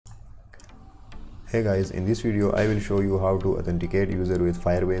Hey guys, in this video I will show you how to authenticate user with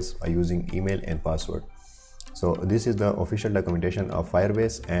Firebase by using email and password. So this is the official documentation of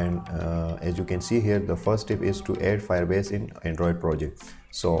Firebase, and as you can see here, the first step is to add Firebase in Android project.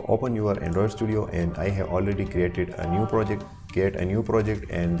 So open your Android Studio, and I have already created a new project. Create a new project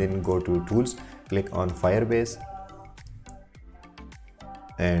and then go to tools, click on Firebase,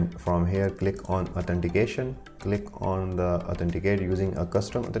 and from here click on authentication. Click on the authenticate using a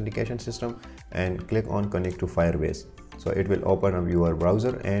custom authentication system and click on connect to Firebase. So it will open up your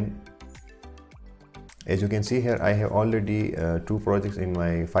browser, and as you can see here, I have already two projects in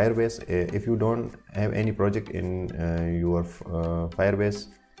my Firebase. If you don't have any project in your Firebase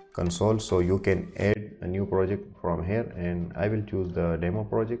console, so you can add a new project from here, and I will choose the demo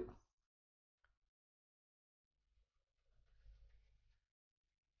project.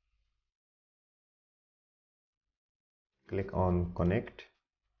 Click on connect,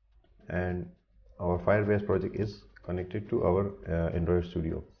 and our Firebase project is connected to our Android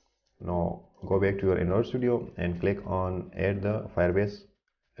Studio. Now go back to your Android Studio and click on add the Firebase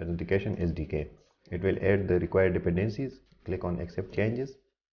Authentication Sdk. It will add the required dependencies. Click on accept changes.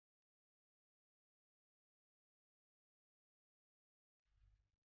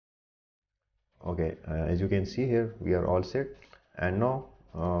 Okay, as you can see here, we are all set. And now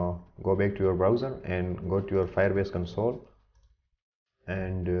go back to your browser and go to your Firebase console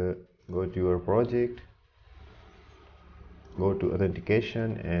and go to your project, go to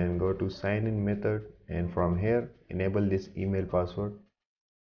authentication and go to sign in method, and from here enable this email password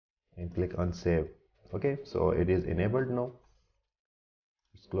and click on save. Okay, so it is enabled now.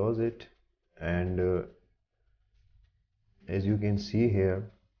 Let's close it, and as you can see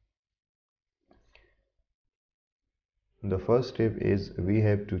here, the first step is we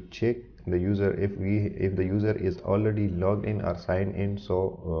have to check the user. If the user is already logged in or signed in,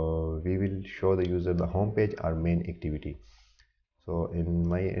 so we will show the user the home page or main activity. So in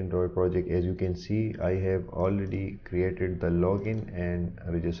my Android project, as you can see, I have already created the login and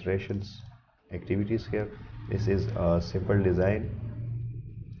registrations activities here. This is a simple design,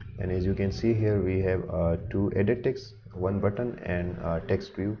 and as you can see here, we have two edit text, one button and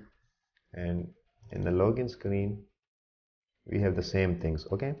text view, and in the login screen we have the same things.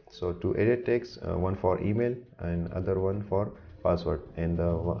 Okay, so two edit text, one for email and other one for password, and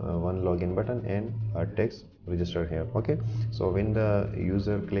the one login button and a text register here. Okay, so when the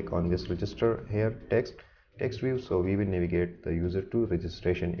user click on this register here text view, so we will navigate the user to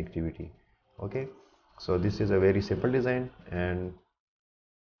registration activity. Okay, so this is a very simple design, and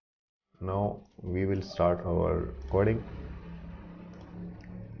now we will start our coding.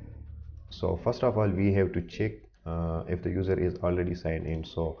 So first of all, we have to check if the user is already signed in.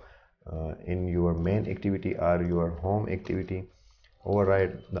 So in your main activity or your home activity,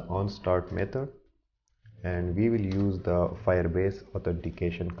 override the onStart method, and we will use the Firebase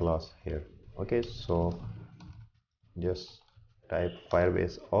authentication class here. Okay, so just type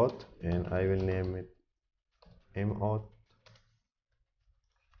Firebase Auth, and I will name it mauth,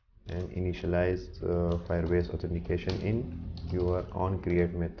 and initialize Firebase authentication in your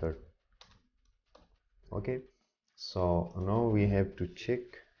onCreate method. Okay, so now we have to check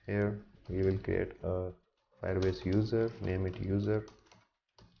here. We will create a Firebase user, name it user,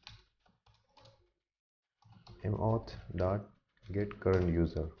 mauth.get current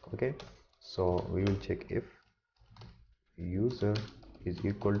user. Okay, so we will check if user is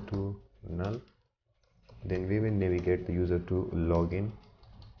equal to null, then we will navigate the user to login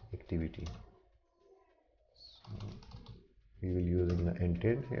activity. So we will using the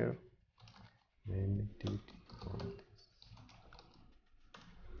intent here, main activity.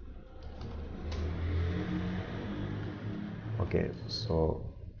 Okay, so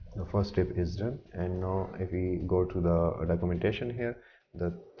the first step is done, and now if we go to the documentation here,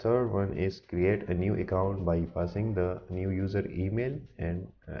 the third one is create a new account by passing the new user email and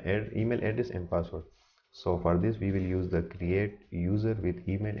add email address and password. So for this we will use the create user with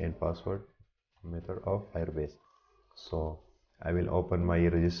email and password method of Firebase. So I will open my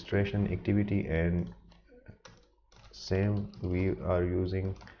registration activity, and same, we are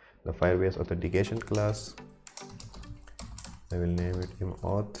using the Firebase authentication class. I will name it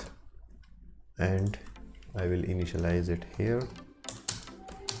mauth, and I will initialize it here.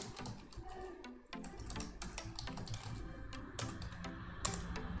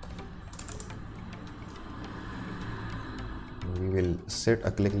 We will set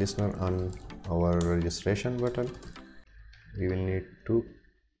a click listener on our registration button. We will need two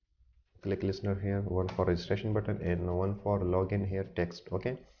click listener here, one for registration button and one for login here text.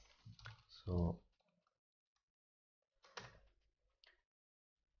 Okay, so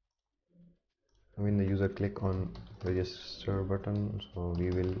when the user click on register button, so we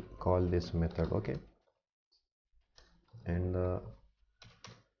will call this method. Okay, and the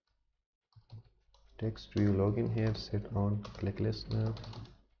text view login here set on click listener.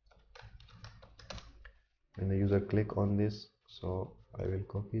 When the user click on this, so I will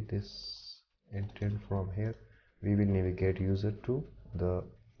copy this intent from here. We will navigate user to the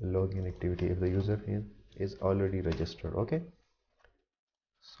login activity if the user is already registered. Okay,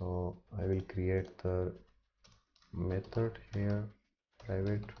 so I will create the method here,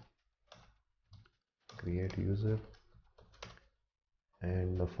 private create user,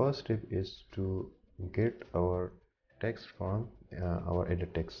 and the first step is to get our text from our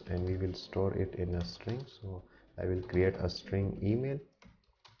edit text, and we will store it in a string. So I will create a string email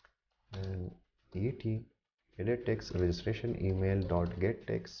and et edit text registration email dot get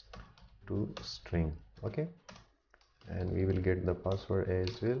text to string. Okay, and we will get the password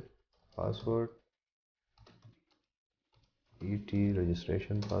as well. Password et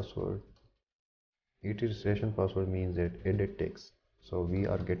registration password. Et registration password means that edit text, so we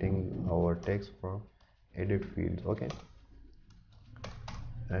are getting our text from edit fields. Okay,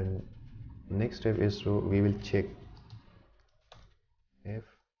 and next step is to we will check if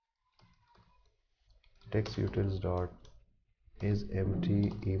text utils dot is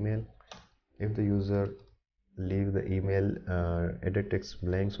empty email. If the user leave the email edit text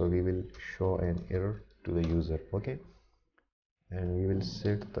blank, so we will show an error to the user. Okay, and we will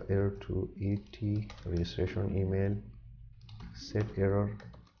set the error to et registration email set error.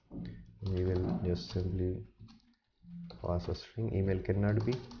 We will just simply pass a string email cannot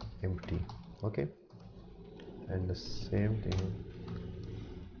be empty. Okay, and the same thing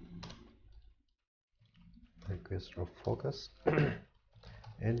request of focus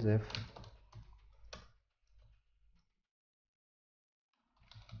ends if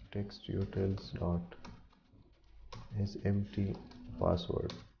text utils dot is empty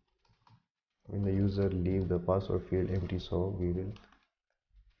password. When the user leave the password field empty, so we will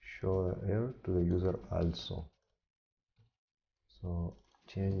show error to the user also. So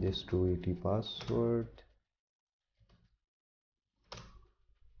change this to et password,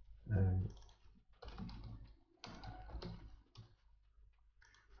 and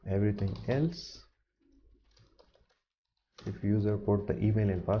everything else, if user put the email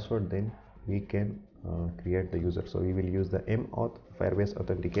and password, then we can create the user. So we will use the Auth Firebase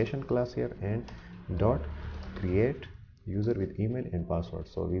Authentication class here and dot create user with email and password.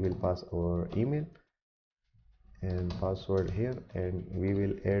 So we will pass our email and password here, and we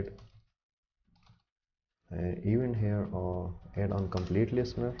will add event here or add on complete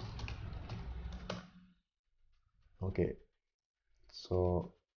listener. Okay,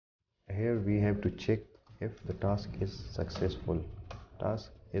 so here we have to check if the task is successful.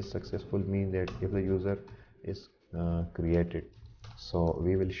 Task is successful means that if the user is created, so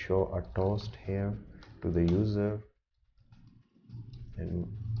we will show a toast here to the user, and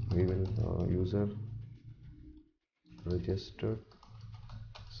we will user registered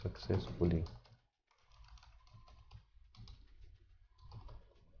successfully,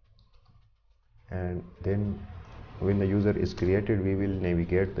 and then when the user is created, we will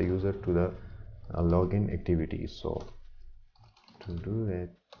navigate the user to the login activity. So to do that,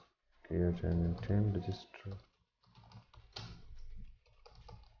 create an intent register.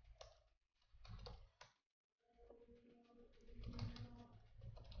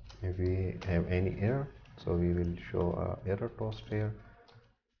 If we have any error, so we will show a error toast here,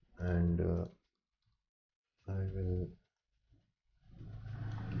 and I will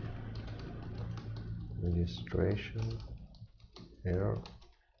registration error,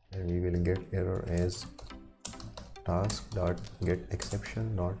 and we will get error as task dot get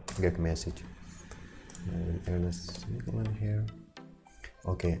exception dot get message. I will add a semicolon here.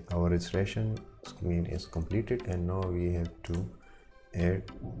 Okay, our registration screen is completed, and now we have to add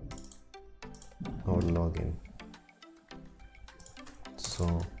our login.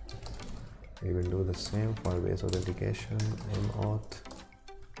 So we will do the same Firebase authentication Auth,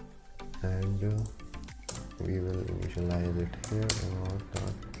 and we will initialize it here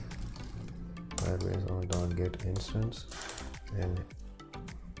Firebase Auth get instance, and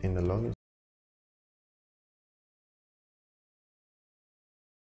in the login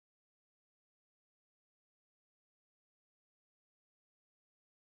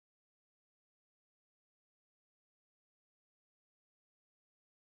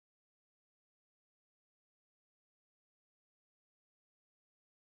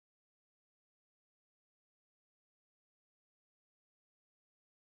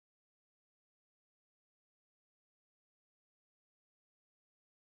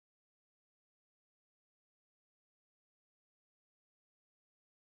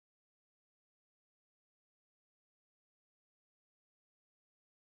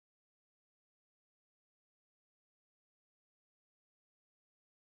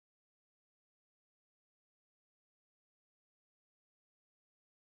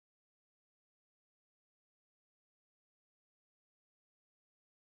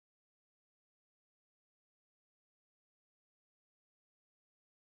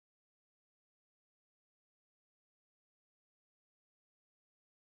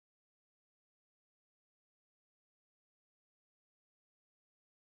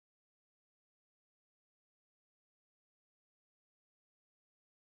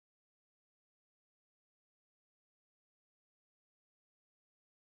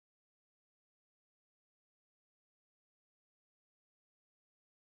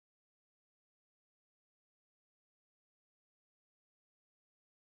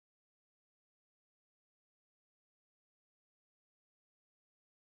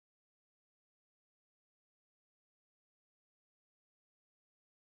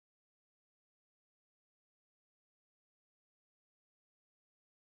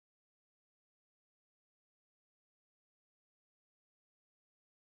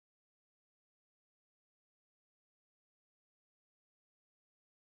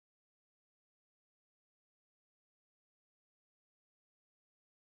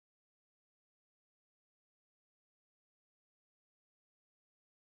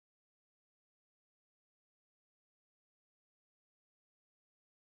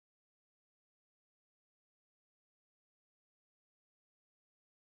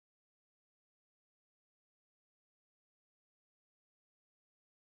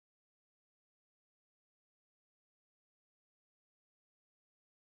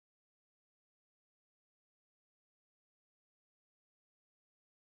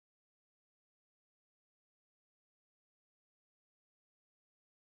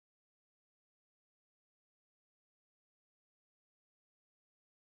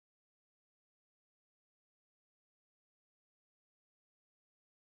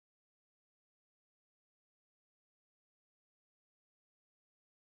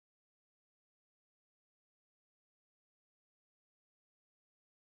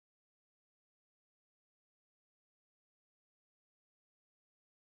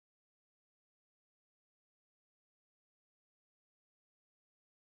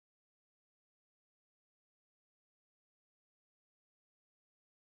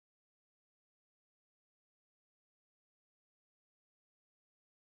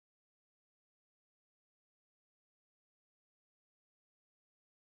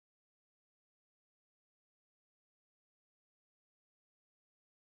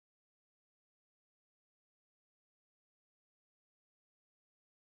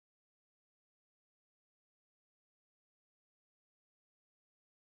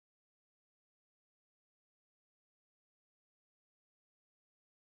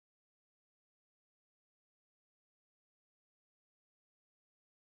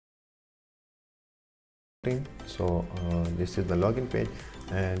So this is the login page,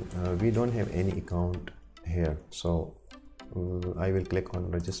 and we don't have any account here, so I will click on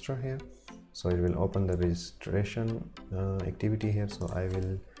register here. So it will open the registration activity here. So I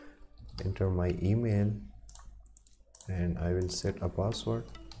will enter my email and I will set a password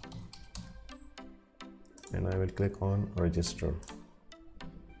and I will click on register.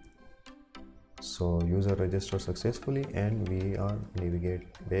 So user registered successfully and we are navigate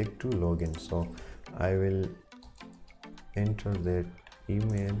back to login. So I will enter that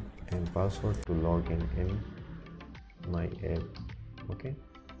email and password to log in my app. Okay,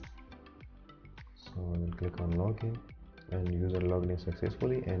 so I will click on login and user logged in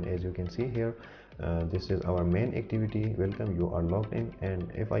successfully, and as you can see here, this is our main activity. Welcome, you are logged in. And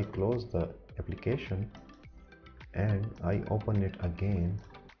if I close the application and I open it again,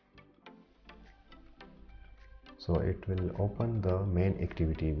 so it will open the main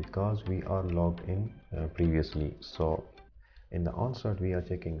activity because we are logged in previously. So in the onset we are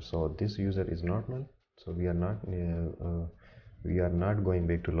checking, so this user is not null, so we are not going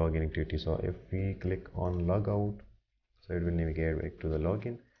back to login activity. So if we click on logout, so it will navigate back to the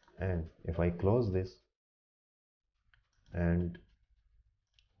login. And if I close this and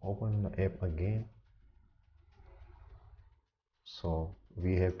open the app again, so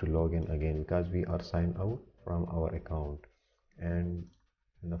we have to log in again because we are signed out from our account. And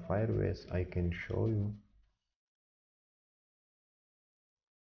in the Firebase I can show you,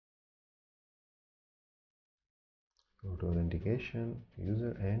 go to authentication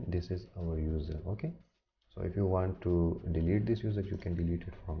user, and this is our user. Okay, so if you want to delete this user, you can delete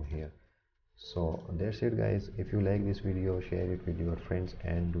it from here. So that's it guys. If you like this video, share it with your friends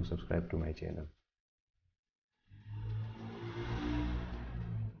and do subscribe to my channel.